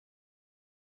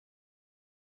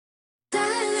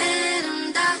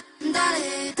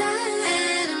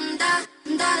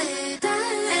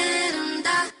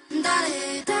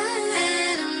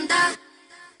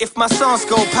If my songs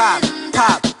go pop,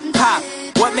 pop, pop,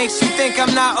 what makes you think I'm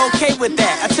not okay with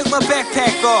that? I took my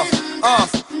backpack off,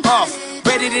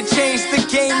 ready to change the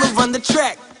game and run the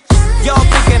track. Y'all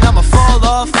thinking I'ma fall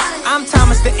off? I'm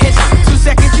Thomas the Engine, 2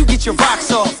 seconds you get your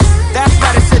rocks off. That's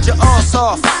right, I said you're all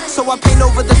soft. So I paint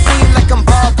over the scene like I'm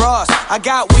Bob Ross. I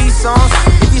got weed songs,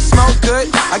 if you smoke good.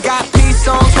 I got peace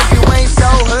songs, if you ain't so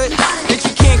hood that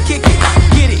you can't kick it,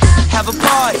 get it, have a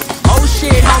party. Oh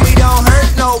shit, homie, don't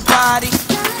hurt nobody.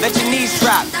 Let your knees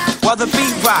drop while the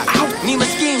beat rock. Need my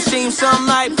scheme seem something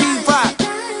like P-Rock.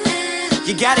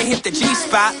 You gotta hit the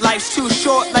G-spot, life's too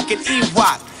short like an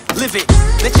Ewok. Live it,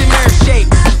 let your nerves shake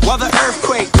while the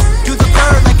earthquake. Do the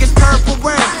bird like it's purple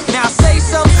rain. Now say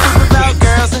something stupid about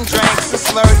girls and drinks and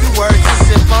slur your words and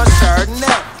sip on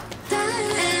Chardonnay.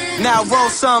 Now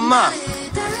roll some up.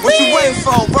 What you waiting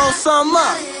for? Roll some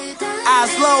up.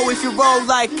 Eyes low if you roll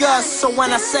like us. So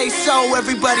when I say so,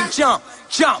 everybody jump,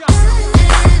 jump.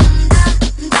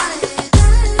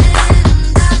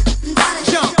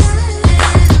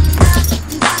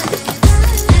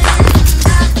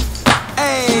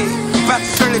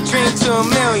 Turn a dream to a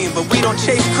million, but we don't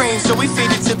chase cream, so we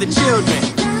feed it to the children.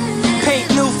 Paint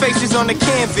new faces on the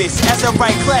canvas as I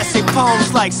write classic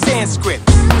poems like Sanskrit.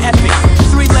 Epic,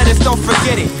 3 letters, don't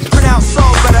forget it. Pronounce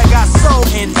soul, but I got soul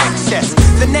in excess.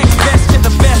 The next best to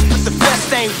the best, but the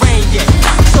best ain't rain yet.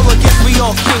 So I guess we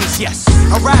all kings, yes.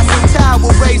 A rising tide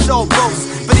will raise all boats,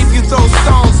 but if you throw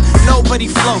stones, nobody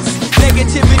floats.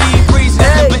 Negativity breeds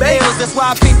nothing but ills. That's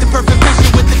why I paint the perfect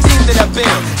picture with the team that I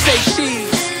build. Say cheese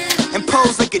and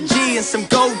pose like a G and some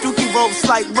gold dookie ropes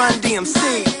like Run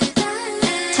DMC.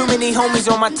 Too many homies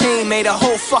on my team, made a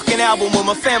whole fucking album with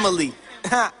my family.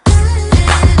 Yeah.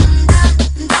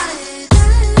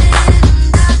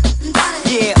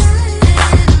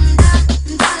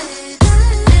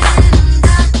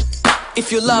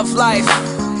 If you love life,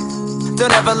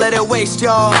 don't ever let it waste,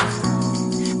 y'all.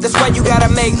 That's why you gotta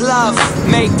make love,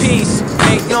 make peace,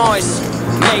 make noise,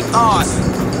 make art.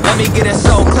 Let me get a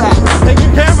soul clap. Take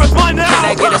your cameras by now. Can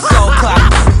I get a soul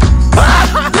clap?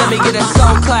 Let me get a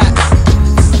soul clap.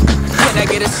 Can I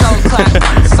get a soul clap?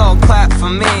 Soul clap for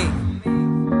me.